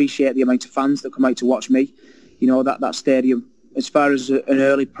appreciate the amount of fans that come out to watch me. That stadium. As far as an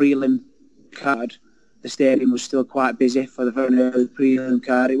early prelim card, the stadium was still quite busy for an early prelim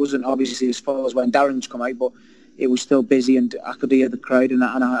card. It wasn't obviously as full as when Darren's come out, but it was still busy, and I could hear the crowd, and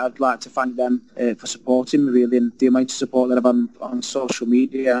I'd like to thank them for supporting me, really, and the amount of support that I've had on social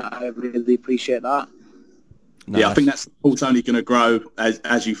media. I really appreciate that. Nice. Yeah, I think that support's only going to grow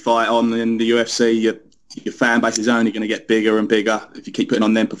as you fight on in the UFC. Your fan base is only going to get bigger and bigger if you keep putting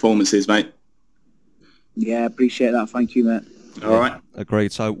on them performances, mate. Yeah, I appreciate that. Thank you, mate. All right.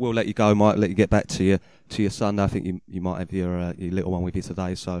 Agreed. So we'll let you go, Mike. Let you get back to your Sunday. I think you might have your little one with you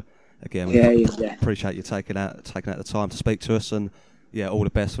today. So again, we appreciate you taking out the time to speak to us, and all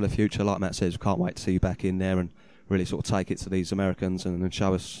the best for the future. Like Matt says, we can't wait to see you back in there and really sort of take it to these Americans and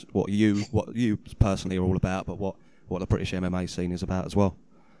show us what you personally are all about, but what the British MMA scene is about as well.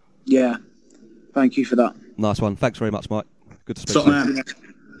 Yeah. Thank you for that. Nice one. Thanks very much, Mike. Good to speak to you.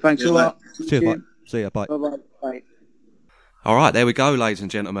 Thanks a lot. Cheers, Mike. See ya. Bye. Bye-bye. Bye. All right, there we go, ladies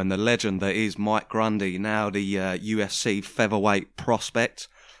and gentlemen. The legend that is Mike Grundy, now the UFC featherweight prospect.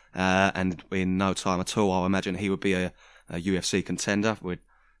 And in no time at all, I imagine he would be a UFC contender. We're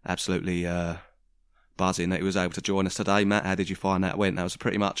absolutely buzzing that he was able to join us today. Matt, how did you find that went? That was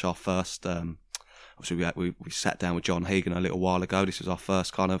pretty much our first... obviously, we sat down with John Hegan a little while ago. This was our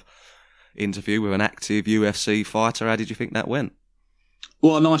first kind of interview with an active UFC fighter. How did you think that went?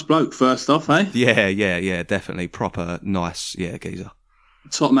 What a nice bloke, first off, eh? Yeah, definitely. Proper nice, geezer.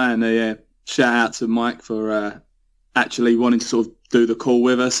 Top man, yeah. Shout out to Mike for actually wanting to sort of do the call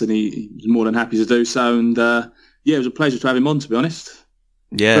with us, and he was more than happy to do so. And it was a pleasure to have him on, to be honest.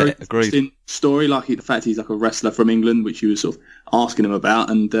 Yeah, very agreed. Interesting story, like the fact he's like a wrestler from England, which you were sort of asking him about,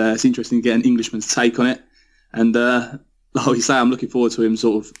 and it's interesting to get an Englishman's take on it. And like you say, I'm looking forward to him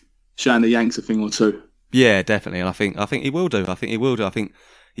sort of showing the Yanks a thing or two. Yeah, definitely, and I think he will do. I think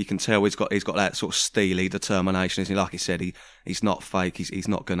you can tell he's got that sort of steely determination. Like he said, he's not fake. He's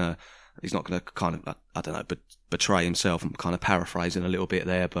not gonna kind of, I don't know, betray himself. I'm kind of paraphrasing a little bit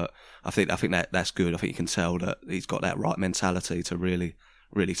there, but I think that's good. I think you can tell that he's got that right mentality to really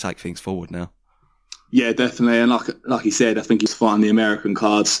take things forward now. Yeah, definitely. And like he said, I think he's fighting the American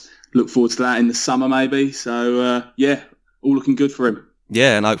cards. Look forward to that in the summer maybe. So all looking good for him.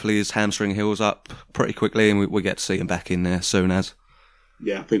 Yeah, and hopefully his hamstring heals up pretty quickly, and we get to see him back in there soon as.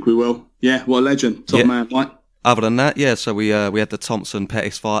 Yeah, I think we will. Yeah, what a legend. Top man, Mike. Other than that, yeah, so we had the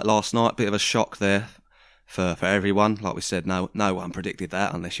Thompson-Pettis fight last night. Bit of a shock there for everyone. Like we said, no one predicted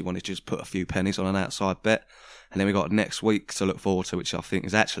that unless you wanted to just put a few pennies on an outside bet. And then we got next week to look forward to, which I think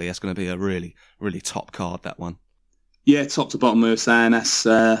that's going to be a really, really top card, that one. Yeah, top to bottom, we were saying that's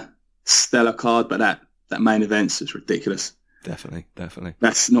stellar card, but that main event's just ridiculous. Definitely.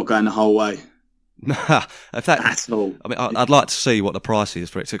 That's not going the whole way. Nah, in fact, that's all. I mean, I'd like to see what the price is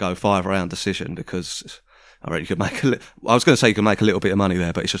for it to go 5-round decision, because I reckon you could make I was going to say you can make a little bit of money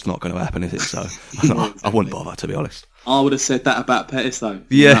there, but it's just not going to happen, is it? So I wouldn't bother, to be honest. I would have said that about Pettis, though.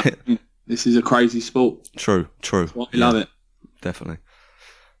 Yeah. This is a crazy sport. True. That's why we love it. Definitely.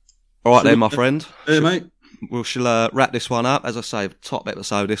 All right then, my friend. Yeah, mate. We shall wrap this one up. As I say, top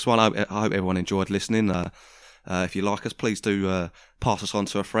episode, this one. I hope everyone enjoyed listening. If you like us, please do pass us on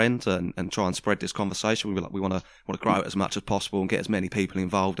to a friend and try and spread this conversation. We want to grow it as much as possible and get as many people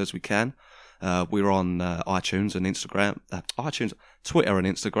involved as we can. We're on iTunes and Instagram, Twitter and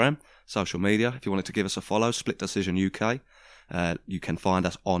Instagram, social media. If you wanted to give us a follow, Split Decision UK. You can find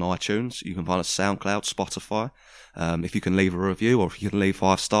us on iTunes. You can find us SoundCloud, Spotify. If you can leave a review or if you can leave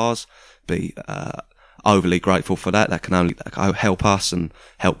 5 stars, be overly grateful for that. That can only help us and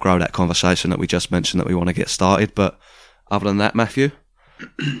help grow that conversation that we just mentioned that we want to get started. But other than that, Matthew,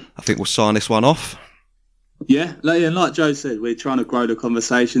 I think we'll sign this one off. Yeah, like Joe said, we're trying to grow the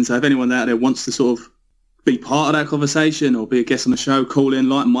conversation. So if anyone out there wants to sort of be part of that conversation or be a guest on the show, call in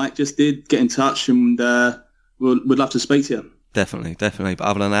like Mike just did, get in touch, and we'd love to speak to you. Definitely. But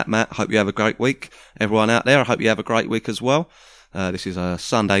other than that, Matt, I hope you have a great week. Everyone out there, I hope you have a great week as well. This is a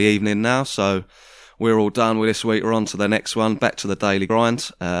Sunday evening now, so we're all done with this week. We're on to the next one, back to the daily grind.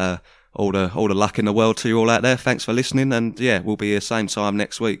 All the luck in the world to you all out there. Thanks for listening, and yeah, we'll be here same time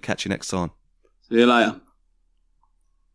next week. Catch you next time. See you later.